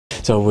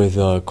So with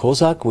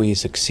COSAC we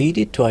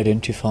succeeded to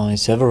identify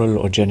several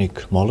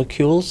organic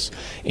molecules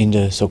in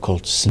the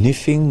so-called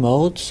sniffing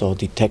mode, so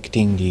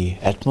detecting the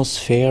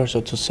atmosphere,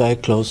 so to say,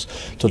 close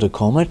to the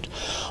comet.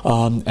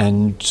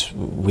 And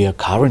we are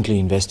currently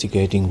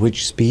investigating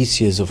which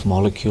species of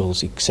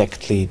molecules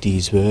exactly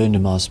these were in the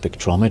mass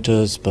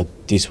spectrometers, but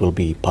this will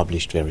be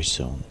published very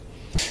soon.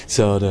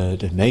 So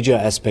the major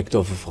aspect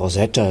of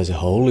Rosetta as a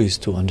whole is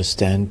to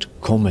understand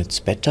comets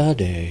better.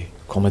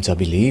 Comets are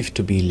believed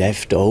to be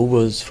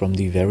leftovers from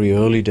the very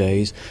early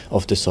days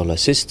of the solar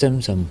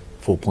system, some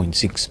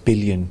 4.6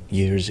 billion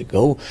years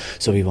ago.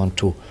 So we want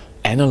to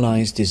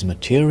analyze this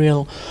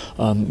material.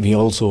 We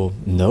also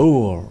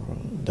know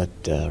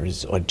that there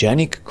is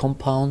organic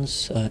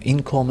compounds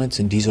in comets,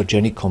 and these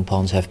organic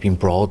compounds have been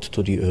brought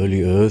to the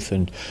early Earth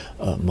and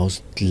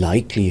most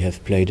likely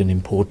have played an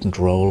important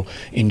role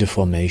in the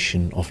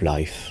formation of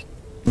life.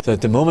 So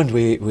at the moment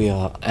we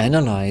are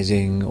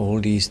analyzing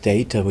all these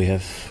data we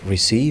have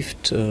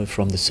received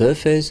from the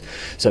surface.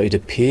 So it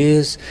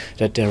appears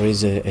that there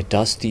is a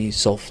dusty,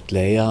 soft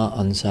layer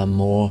on some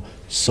more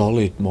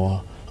solid,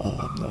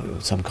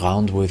 some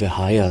ground with a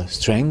higher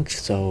strength.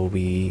 So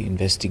we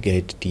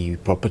investigate the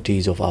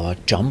properties of our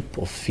jump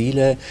of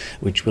Philae,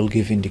 which will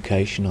give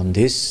indication on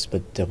this.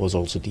 But there was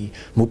also the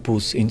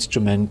MUPUS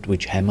instrument,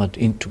 which hammered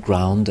into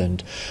ground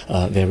and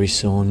very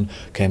soon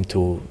came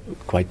to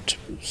quite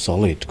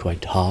solid,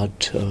 quite hard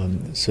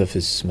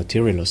surface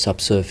material or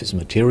subsurface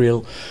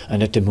material.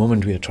 And at the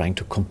moment we are trying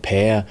to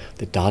compare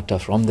the data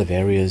from the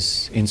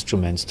various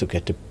instruments to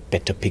get a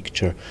better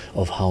picture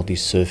of how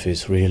this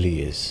surface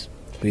really is.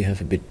 We have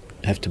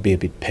to be a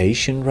bit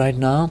patient right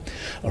now.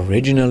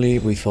 Originally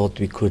we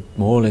thought we could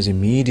more or less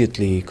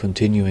immediately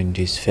continue in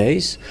this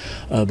phase,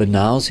 but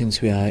now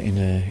since we are in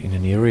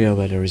an area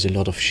where there is a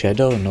lot of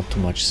shadow and not too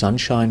much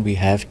sunshine, we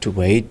have to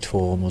wait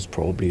for most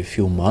probably a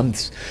few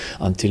months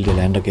until the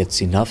lander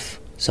gets enough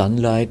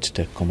sunlight,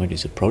 the comet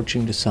is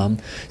approaching the sun,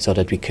 so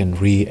that we can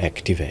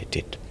reactivate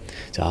it.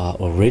 So our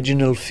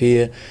original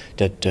fear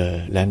that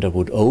the lander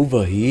would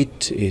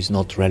overheat is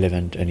not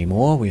relevant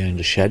anymore. We are in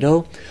the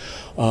shadow,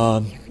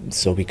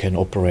 so we can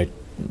operate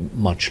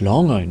much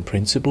longer in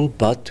principle,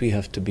 but we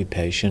have to be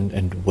patient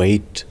and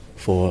wait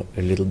for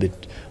a little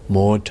bit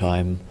more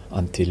time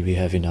until we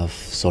have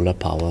enough solar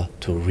power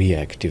to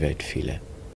reactivate Philae.